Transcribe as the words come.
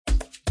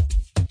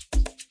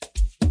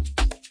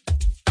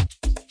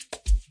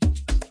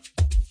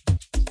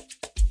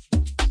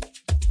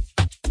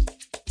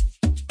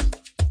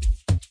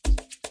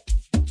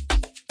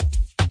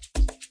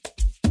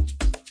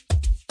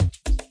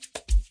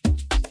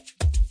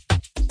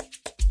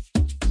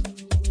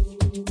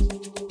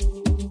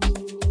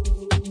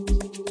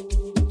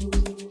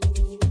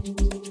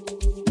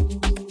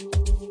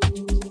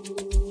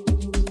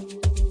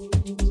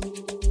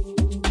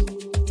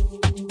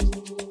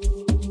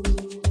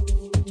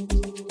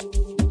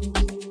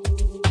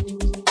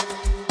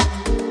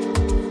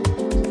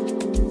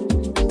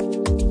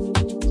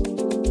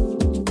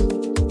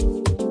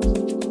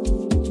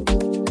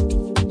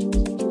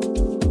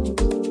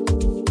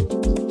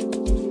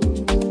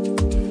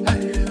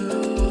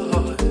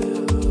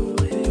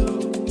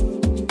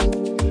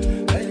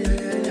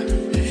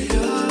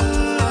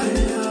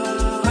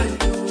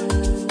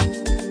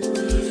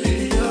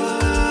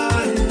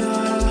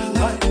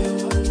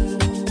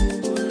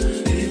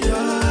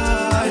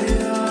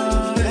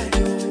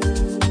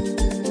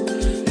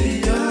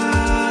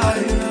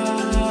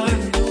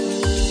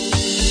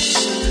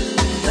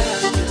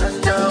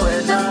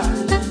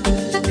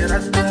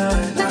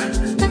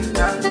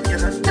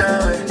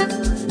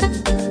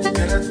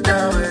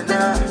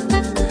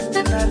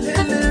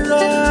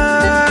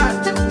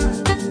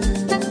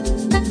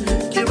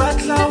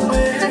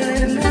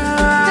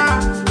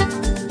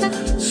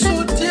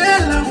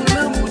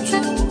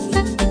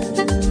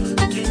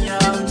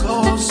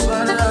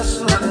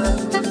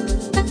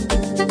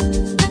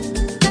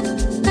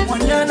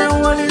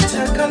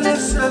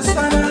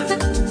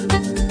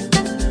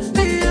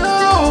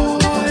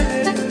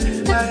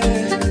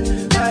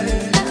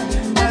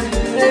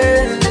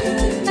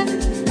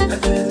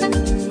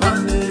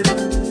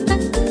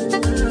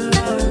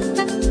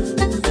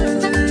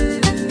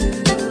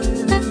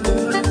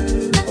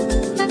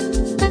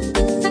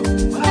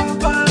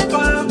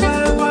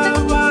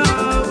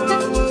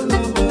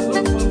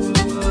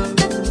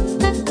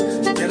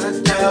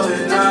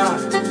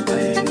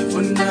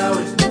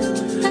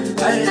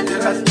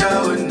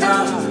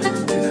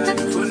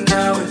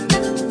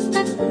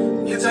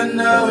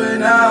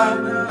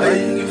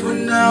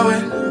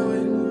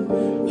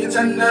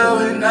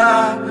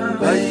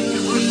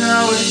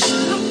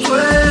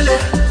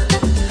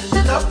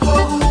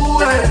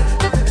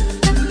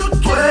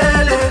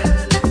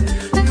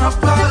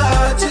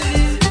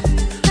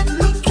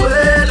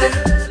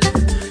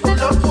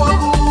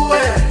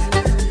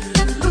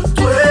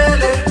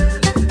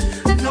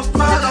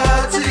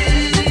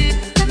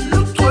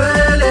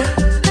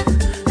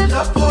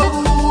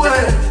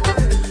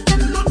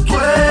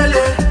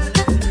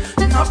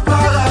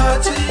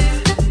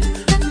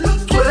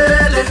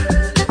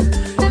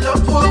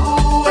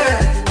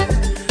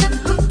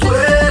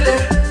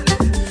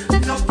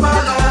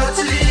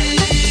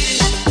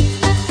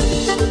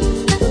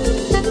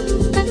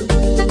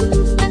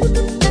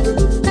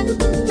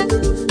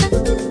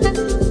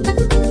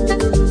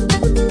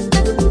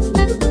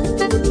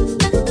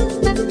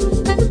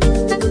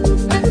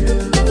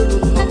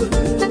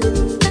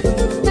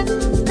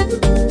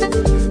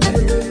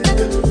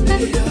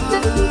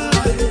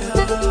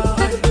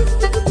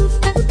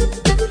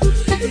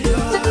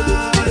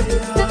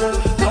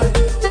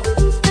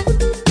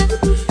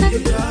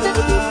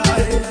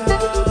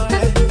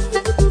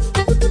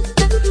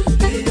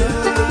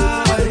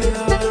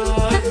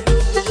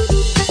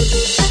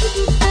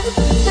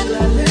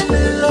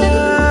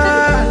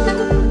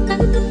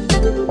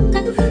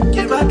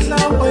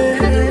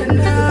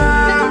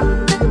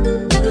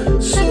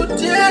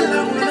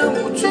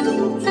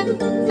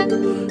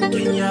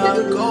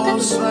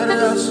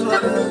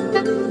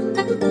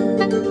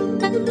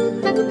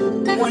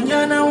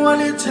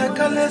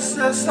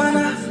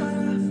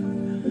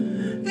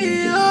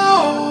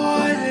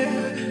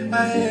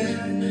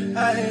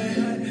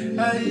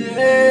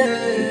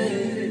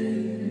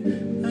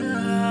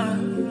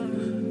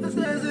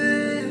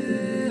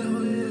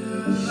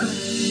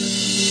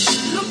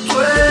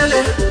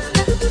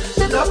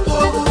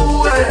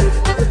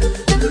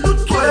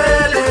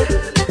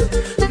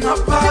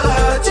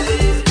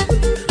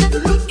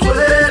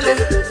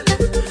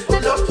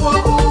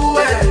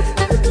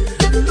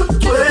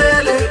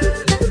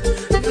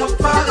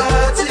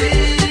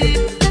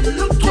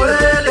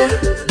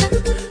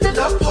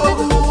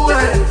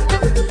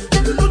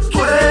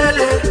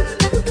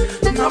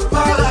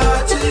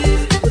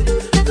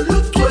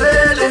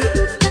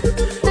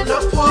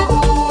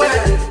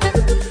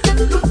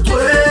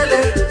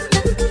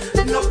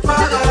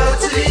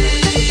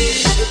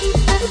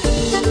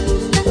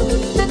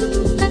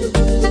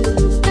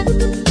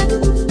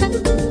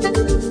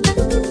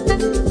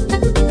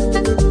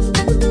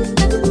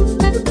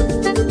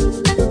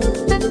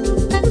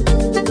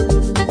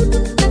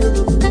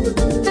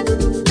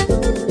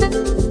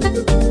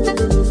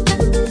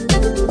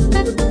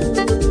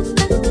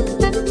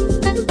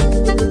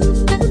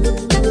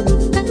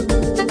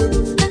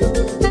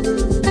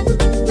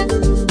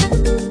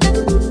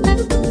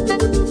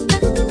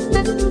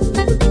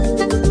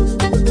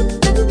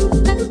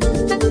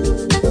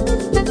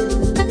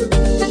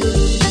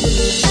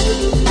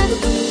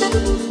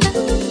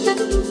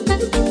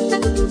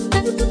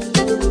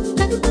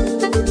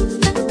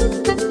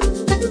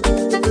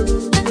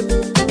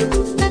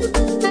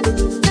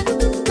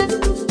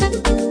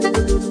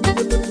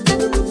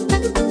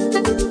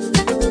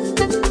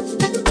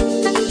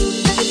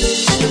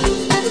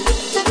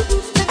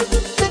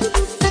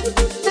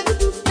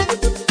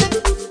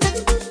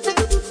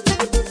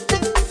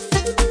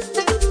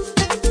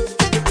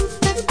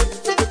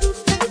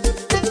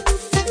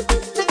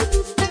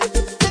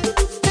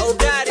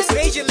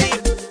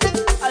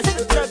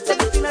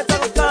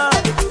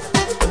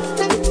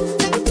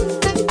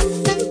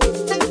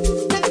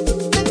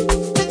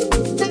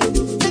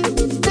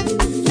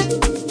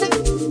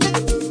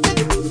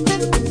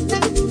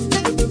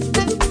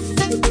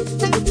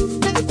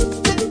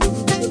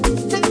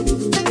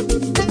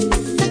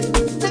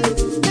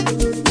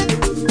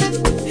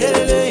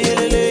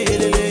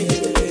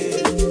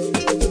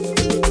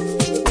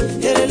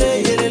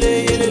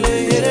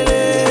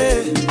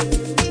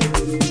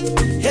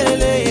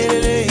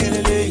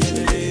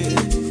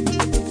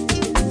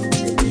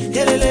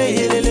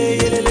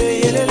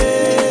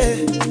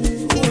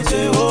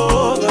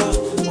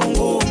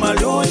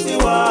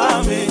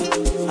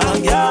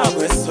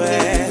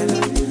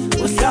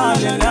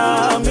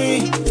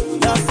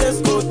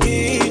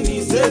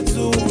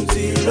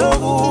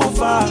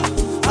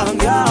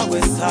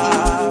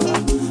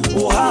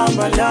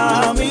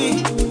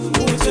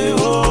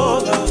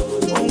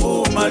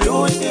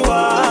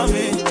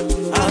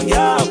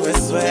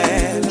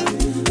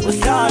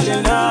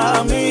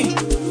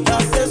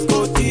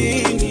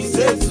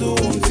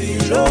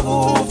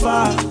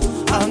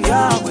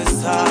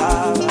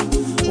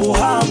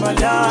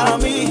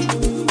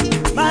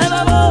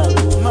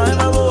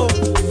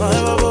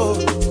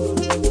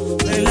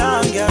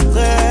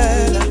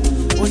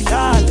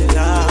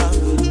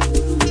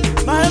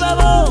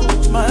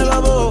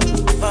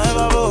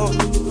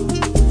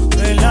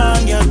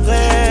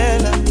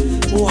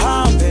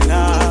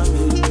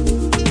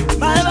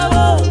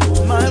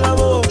My babo,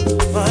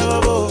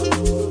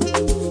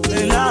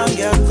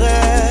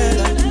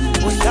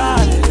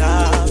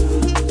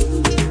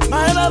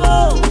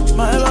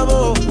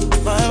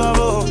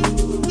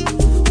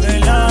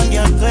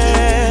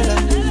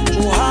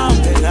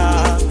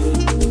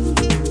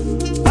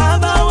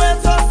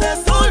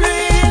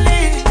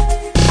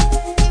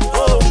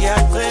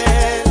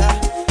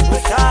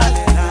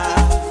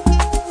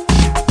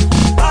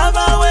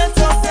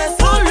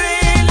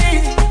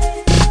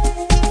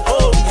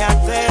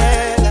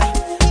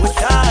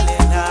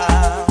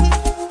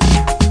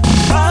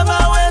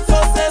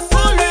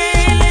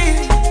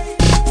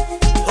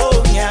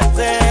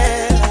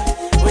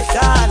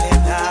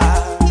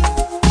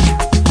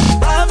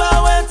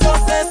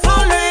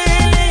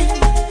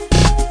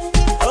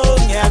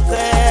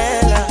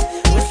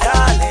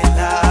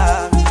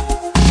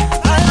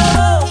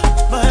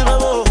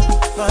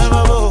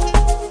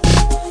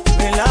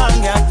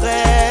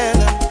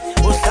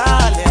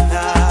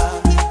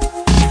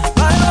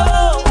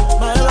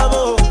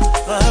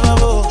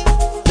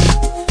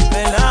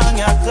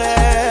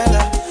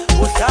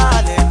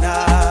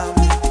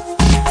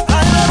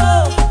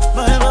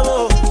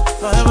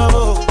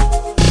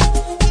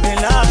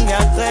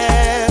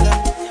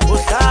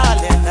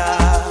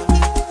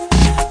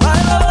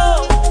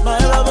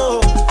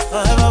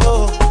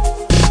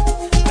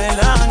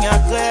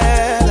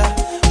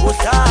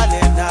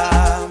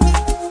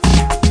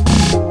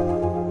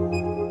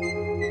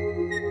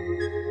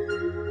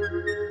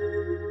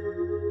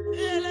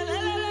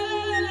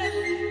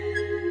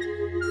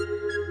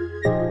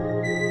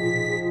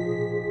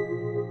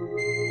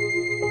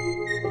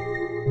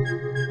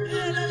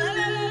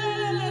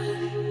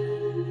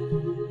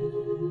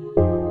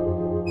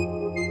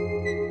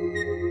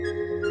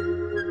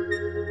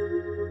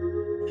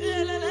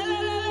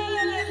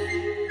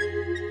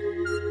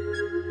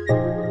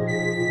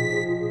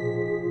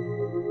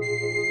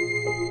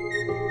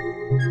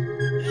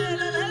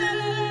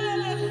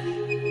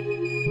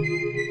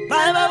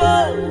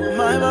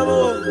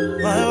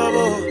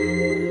 mayebabo,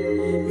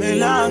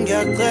 mina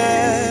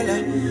ngiyacela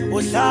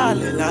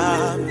uhlale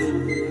nami.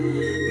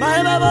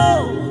 Mayebabo,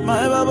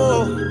 mayebabo,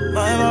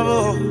 mayebabo,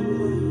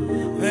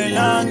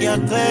 mina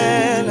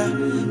ngiyacela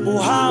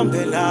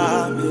uhambe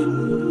nami.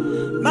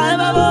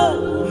 Mayebabo,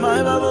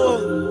 mayebabo,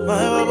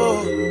 mayebabo,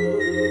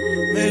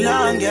 mina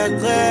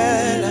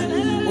ngiyacela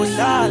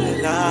uhlale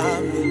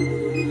nami.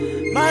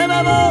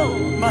 Mayebabo,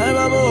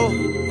 mayebabo,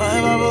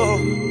 mayebabo,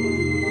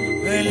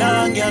 mina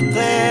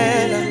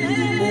ngiyacela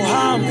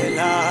uhambe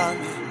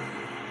nami.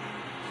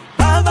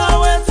 Baba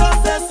wethu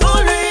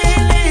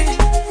sesulwini,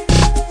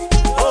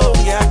 oh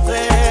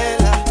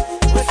ngiyacela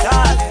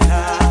uhlale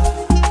nami.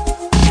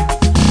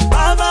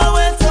 Baba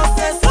wethu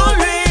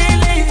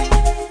sesulwini,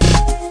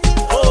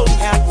 oh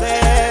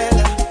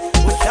ngiyacela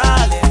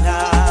uhlale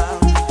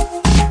nami.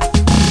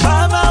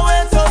 Baba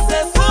wethu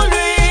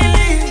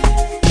sesulwini,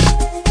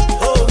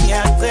 oh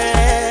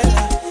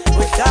ngiyacela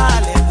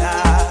uhlale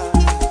nami.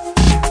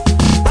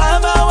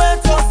 Baba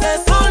wethu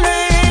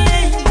sesulwini,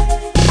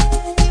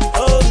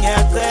 oh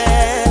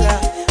ngiyacela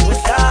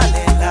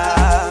uhlale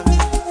nami.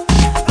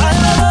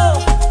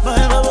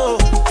 Mayebabo,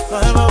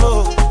 mayebabo,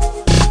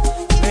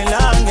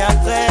 mina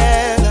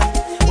ngiyacela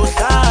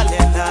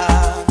uhlale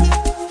nami.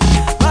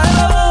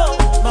 Mayebabo,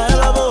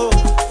 mayebabo,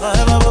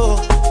 mayebabo,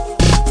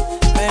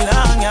 mina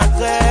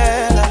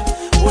ngiyacela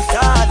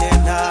uhlale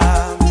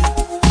nami.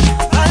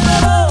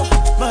 Mayebabo,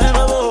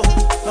 mayebabo,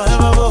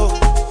 mayebabo,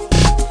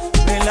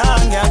 mina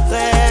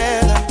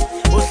ngiyacela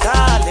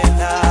uhlale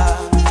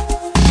nami.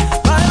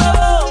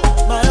 Mayebabo,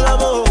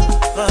 mayebabo,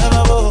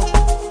 mayebabo,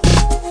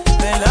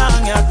 mina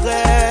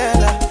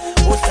ngiyacela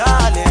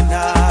uhlale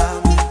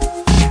nami.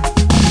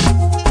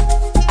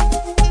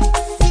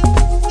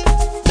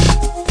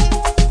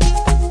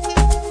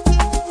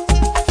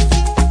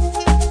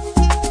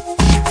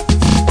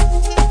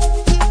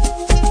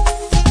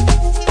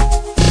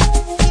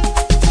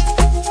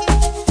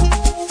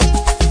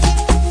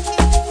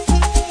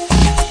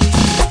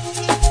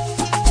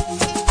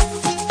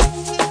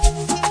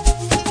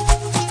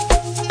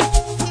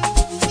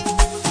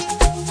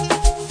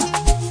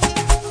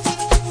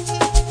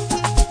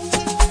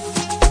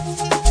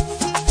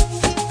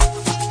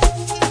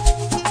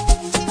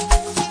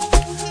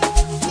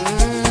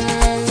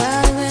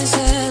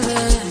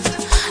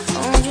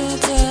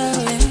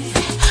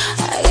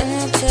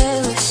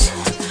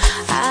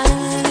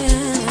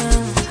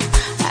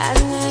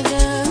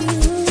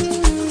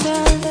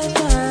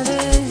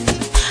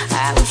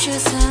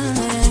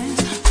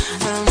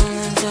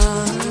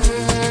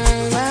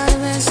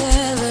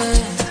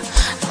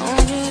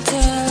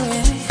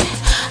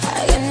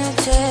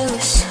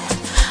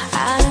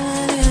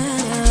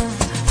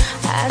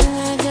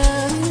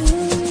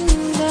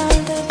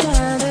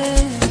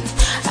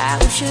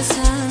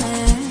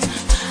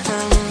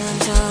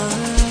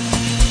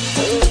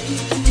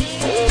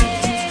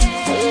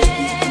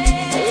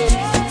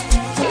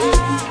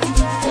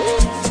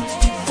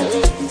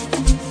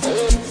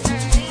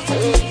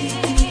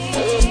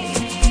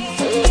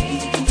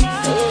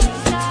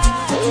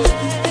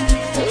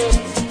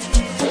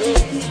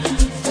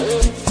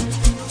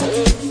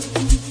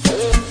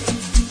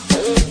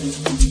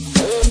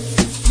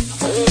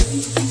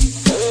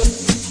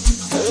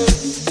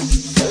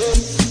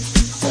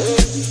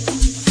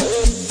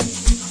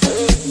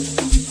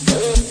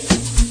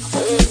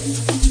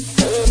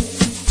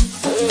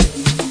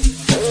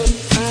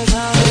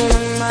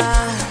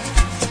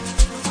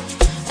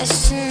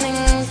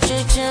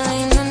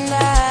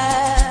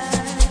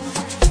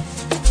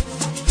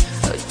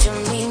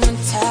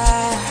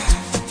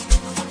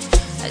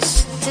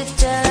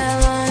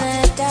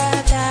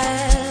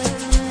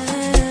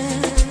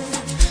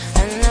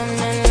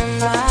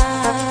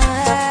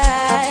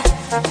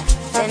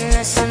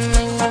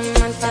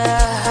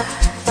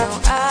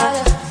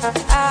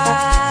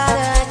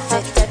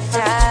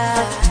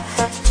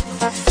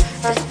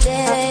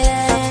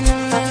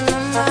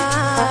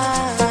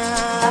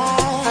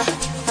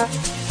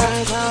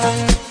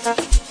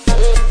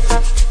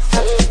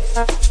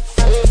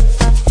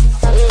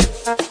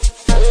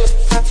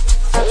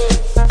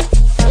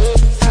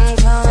 I'm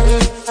calling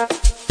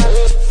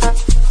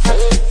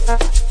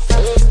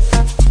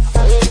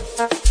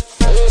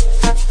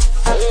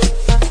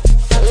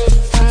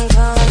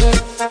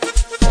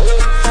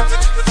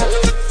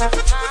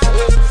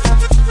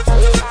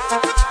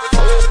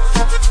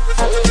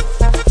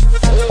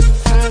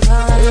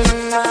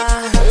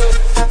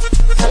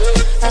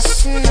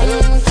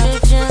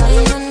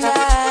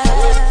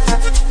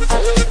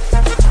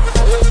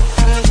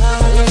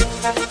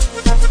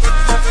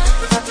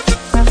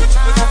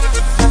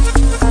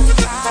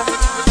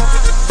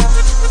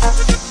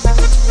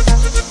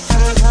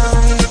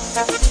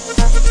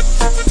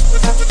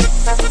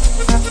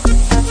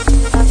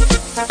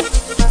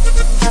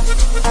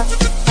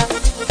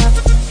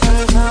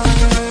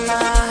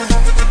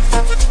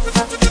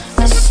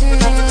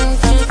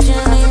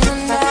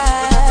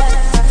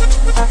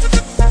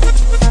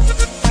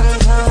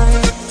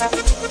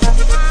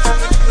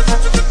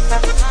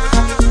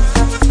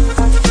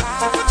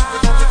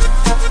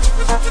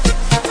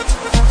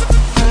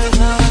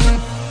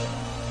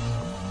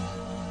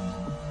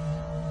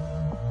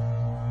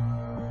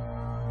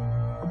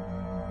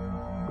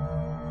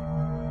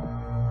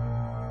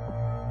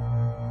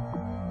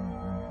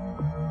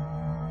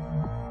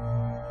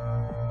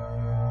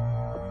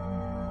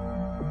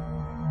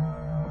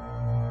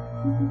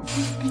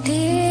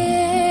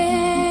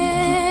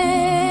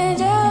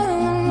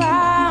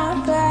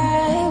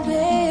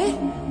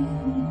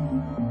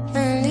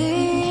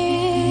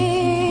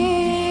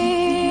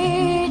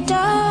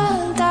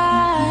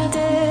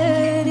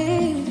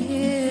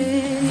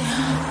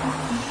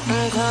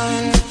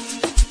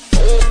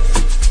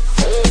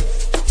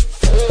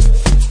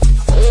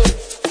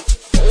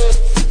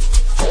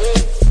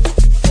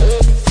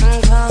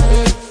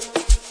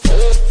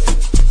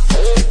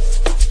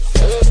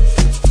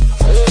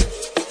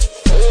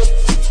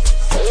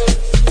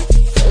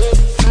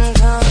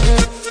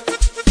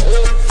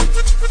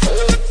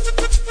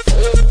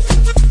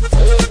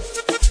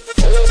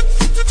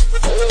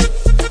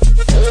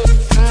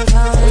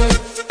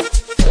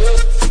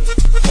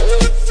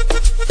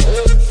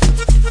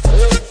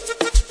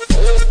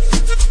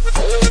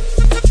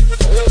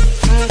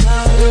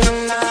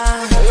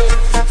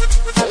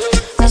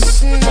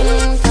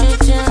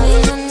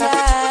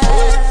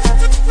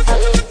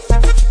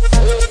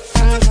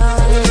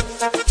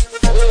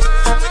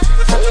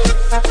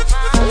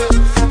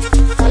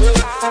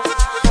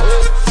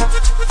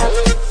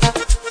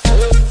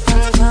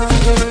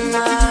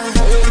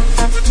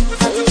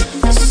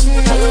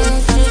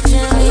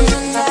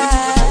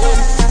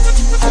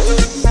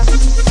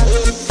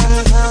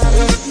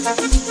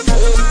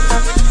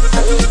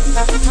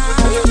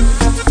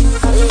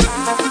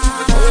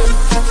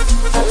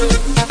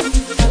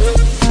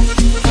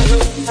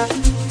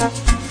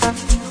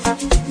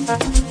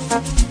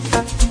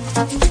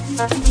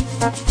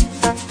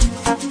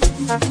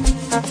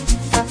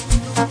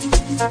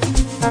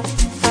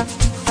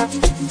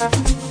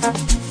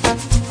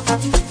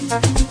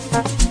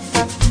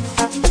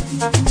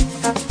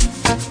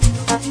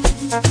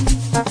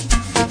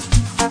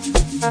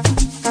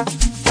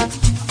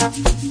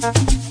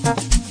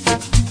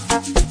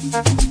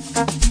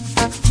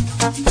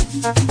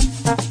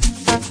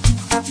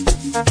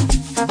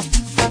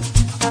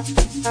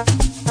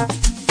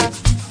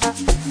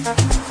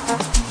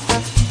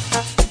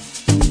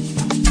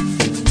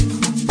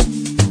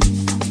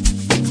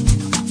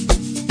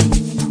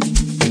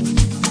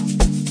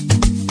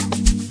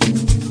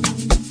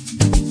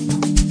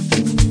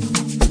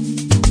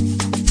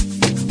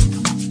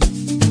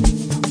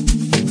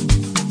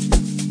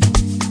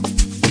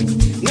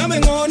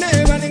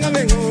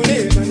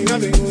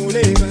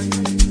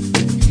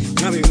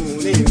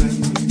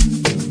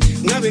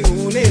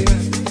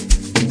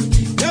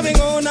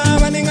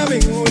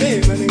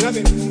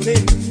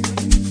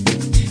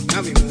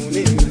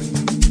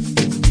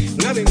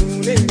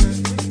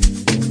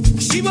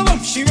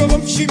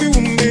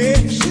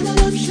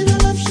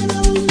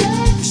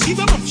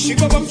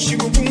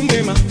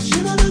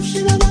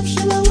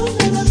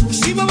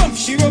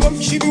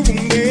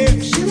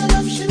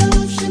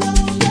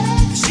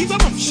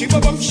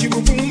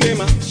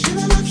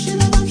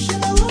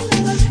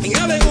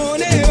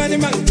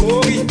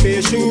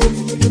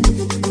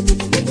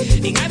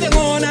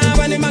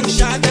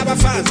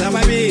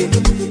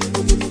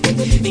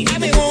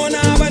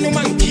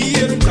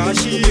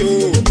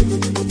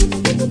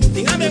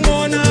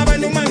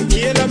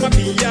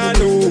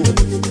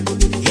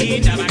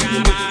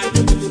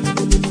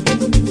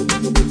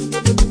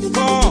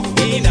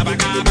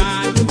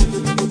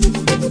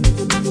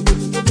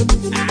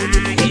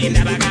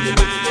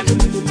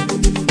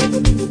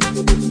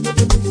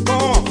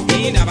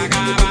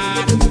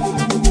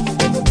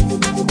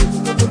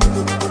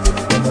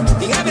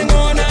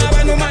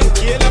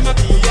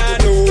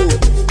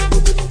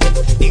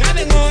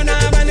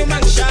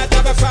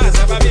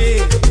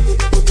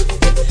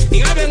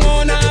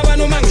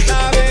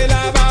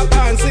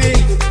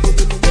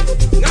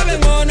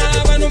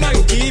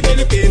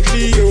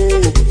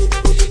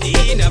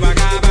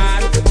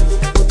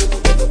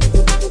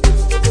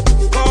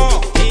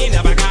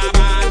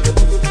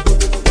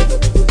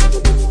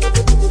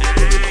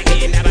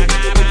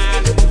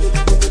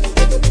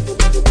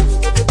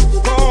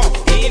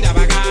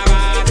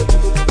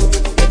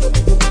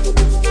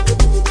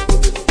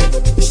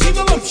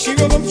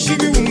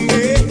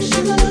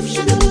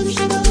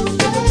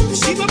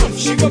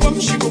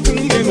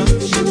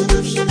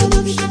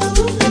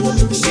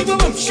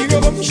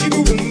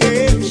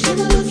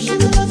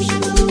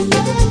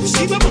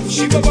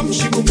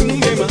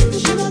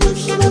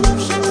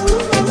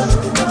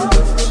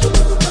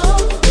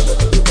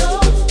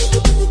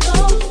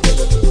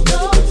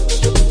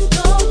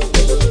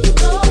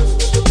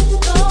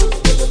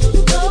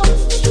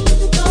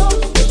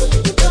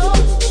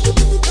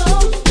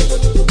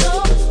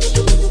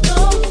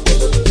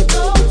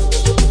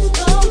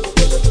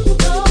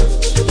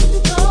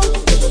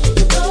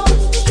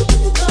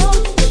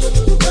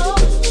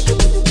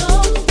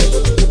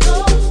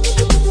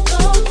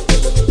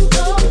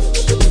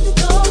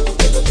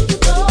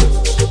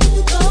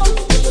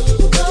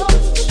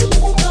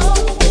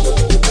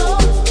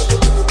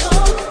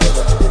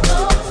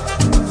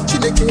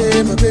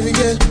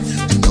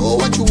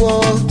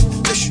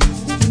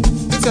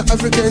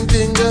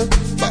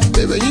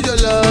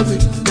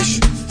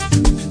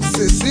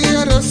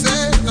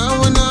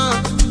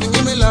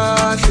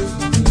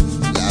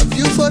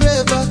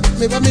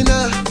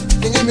Mebamina,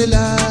 me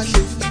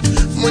lahi.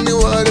 Money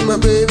water, my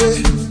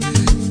baby.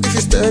 If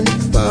you stand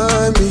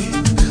by me,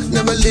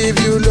 never leave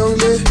you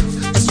lonely.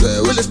 I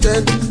swear we'll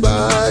stand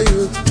by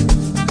you.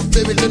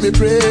 Baby, let me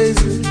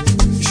praise you.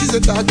 She's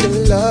a dark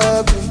and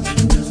lovely.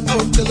 I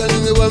was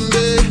telling you one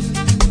day.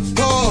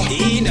 Oh,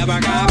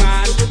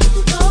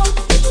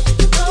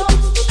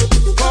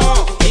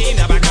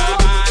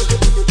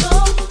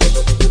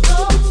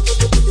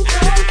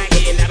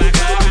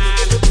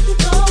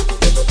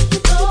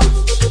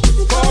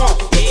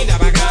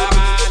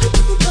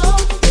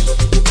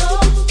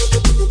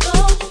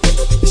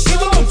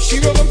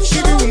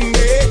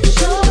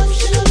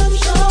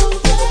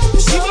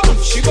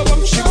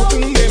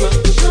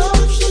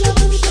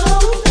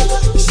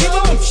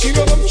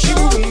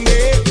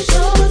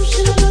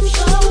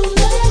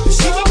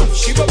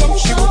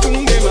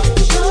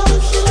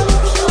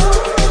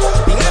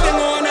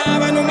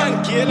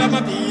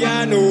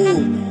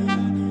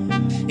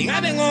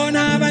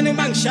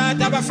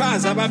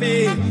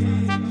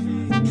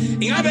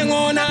 Ingabe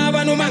ngona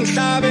abantu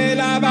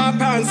mangihlabela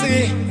abaphansi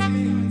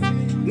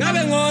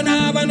Ngabe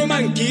ngona abantu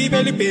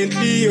mangigibela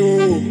iBentley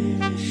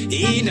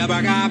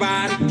indaba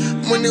kabani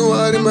money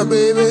water, my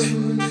baby.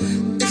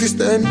 If you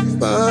stand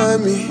by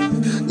me,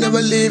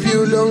 never leave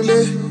you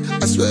lonely.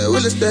 I swear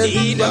we'll stand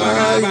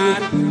by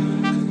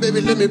you.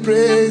 Baby, let me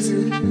praise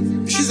you.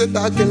 She's a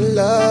dark and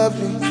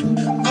lovely.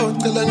 I was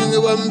telling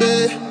you one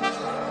day.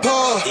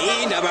 Oh,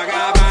 indaba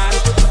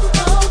kabani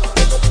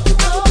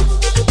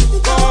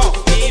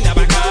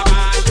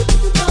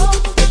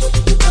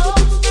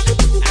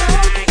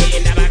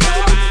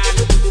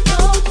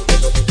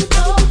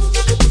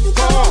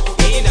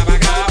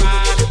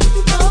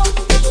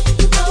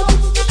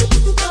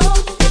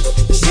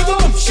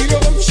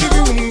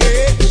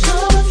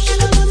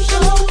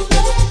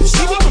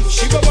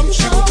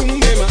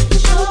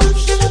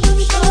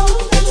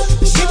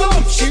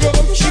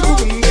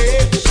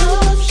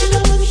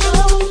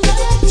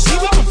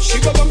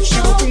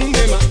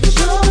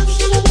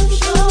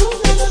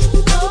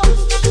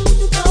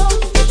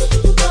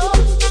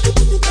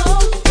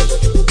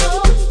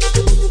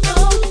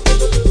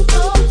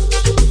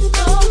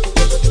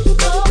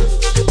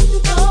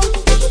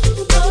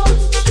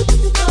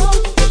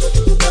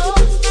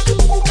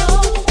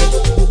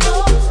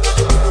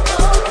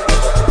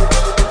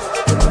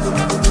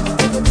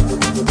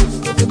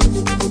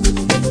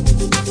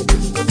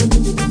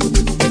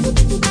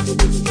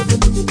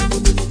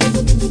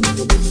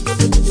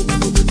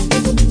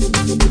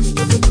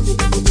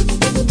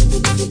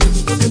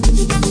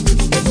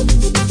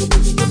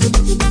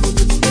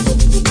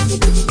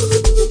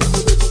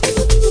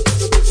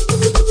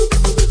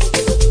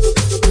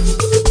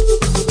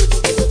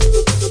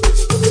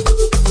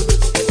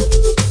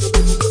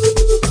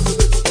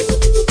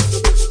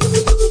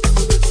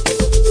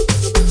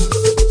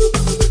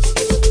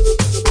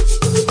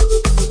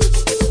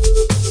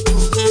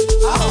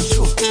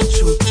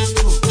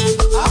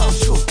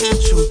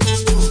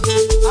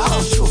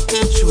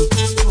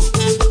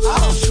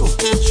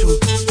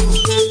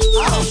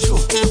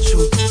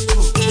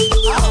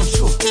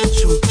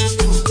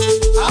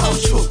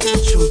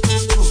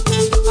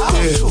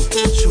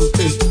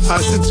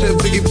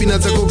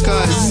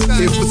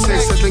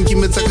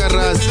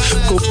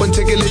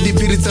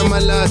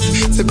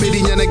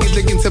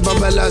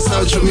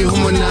show me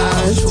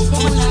harmonize.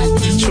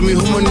 Show me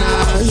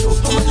harmonize.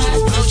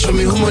 Show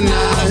me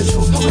harmonize.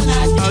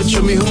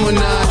 Show me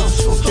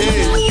harmonize.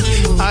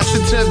 Yeah. I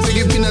sit trap to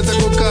get peanuts a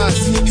cocas.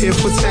 Here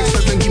for sex,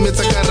 I think you met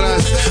a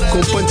caras.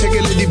 Go pon take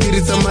a lady beer,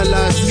 it's a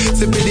malas.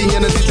 Sepidin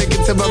yana like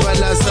it's a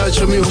babalas.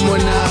 Show me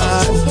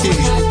harmonize.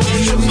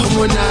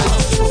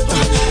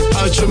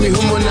 Harmonize. Show me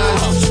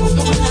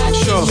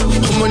harmonize. Show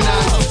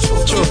harmonize.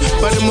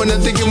 But I'm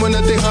gonna take him on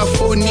a half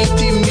phone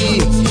me.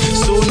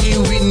 So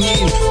new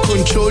winning,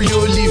 control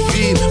your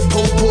living.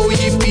 Popo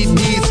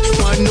EPDs,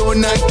 one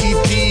on a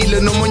kitty,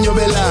 no monyo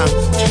bella.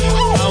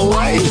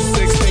 Why you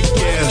sex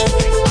again?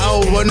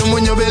 One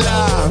monyo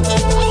bella.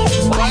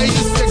 Why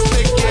you sex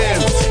again?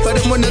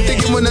 But I'm gonna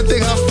take him on a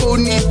half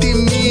phone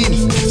me.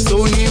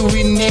 So new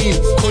winning,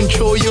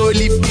 control your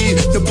living.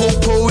 The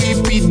Popo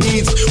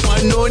EPDs,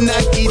 one on a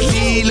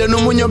kitty, no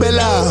monyo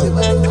bella.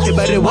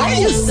 But why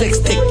you sex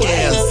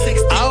again?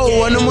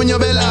 One on your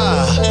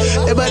bella.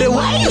 Everybody,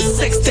 why you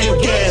 16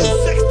 girls?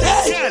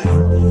 Hey!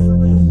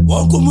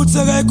 Wonku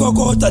mutsega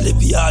kokota le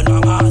piano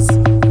ngas.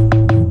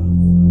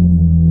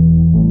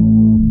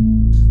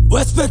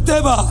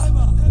 Respecteba.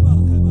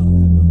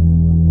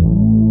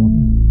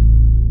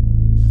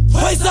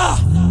 Paisa.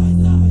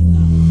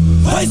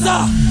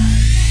 Paisa.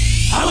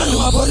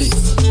 Amanu aporis.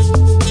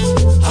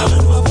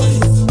 Amanu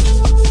aporis.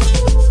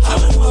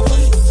 Amanu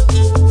aporis.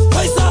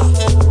 Paisa.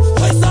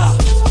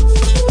 Paisa.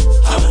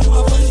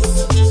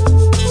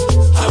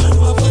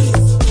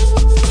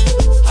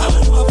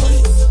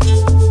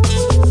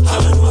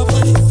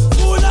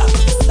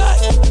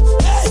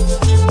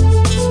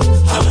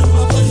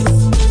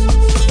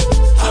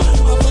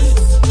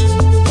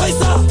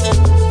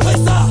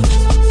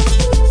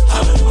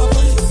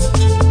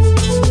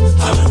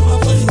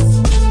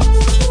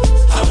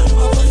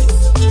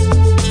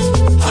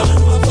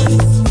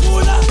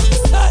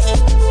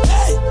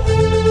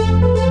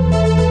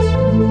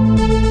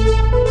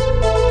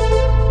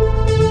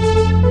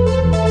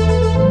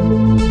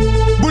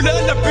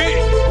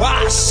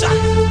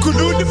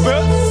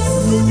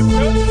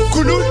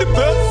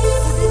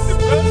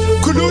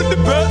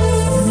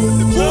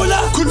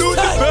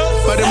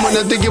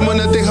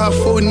 monate ga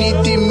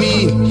phone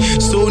timing.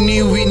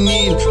 Sony we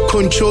need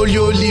control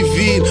your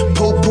living.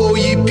 Popo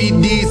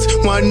yipidits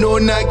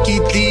mwanona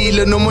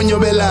kitlile no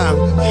monyobela.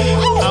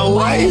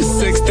 Why you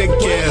sex the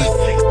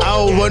girl?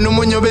 Awa no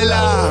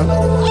monyobela.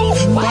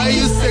 Why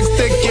you sex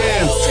the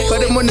girl?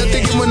 But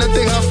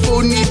monate ga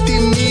phone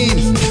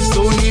timing.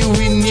 Sony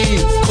we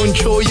need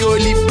control your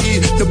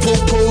living. The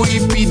popo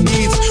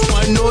yipidits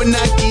mwanona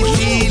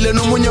kitlile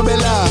no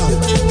monyobela.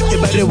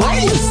 Everybody why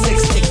you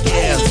sex the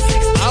girl?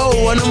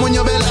 Awa no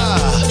monyobela.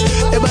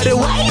 Everybody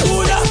why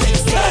you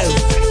sex the girl?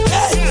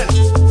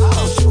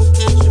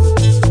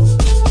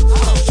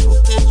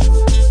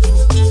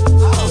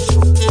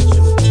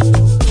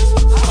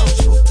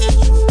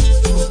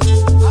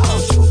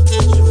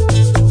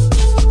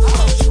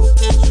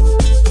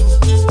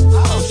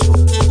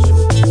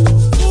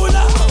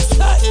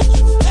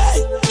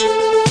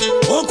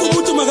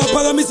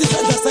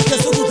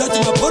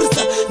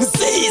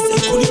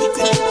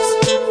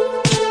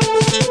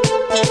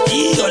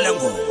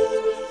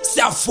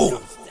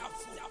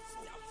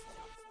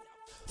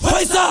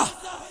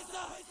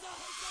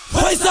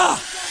 Faisa,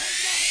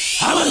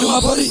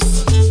 Amanu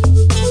Police.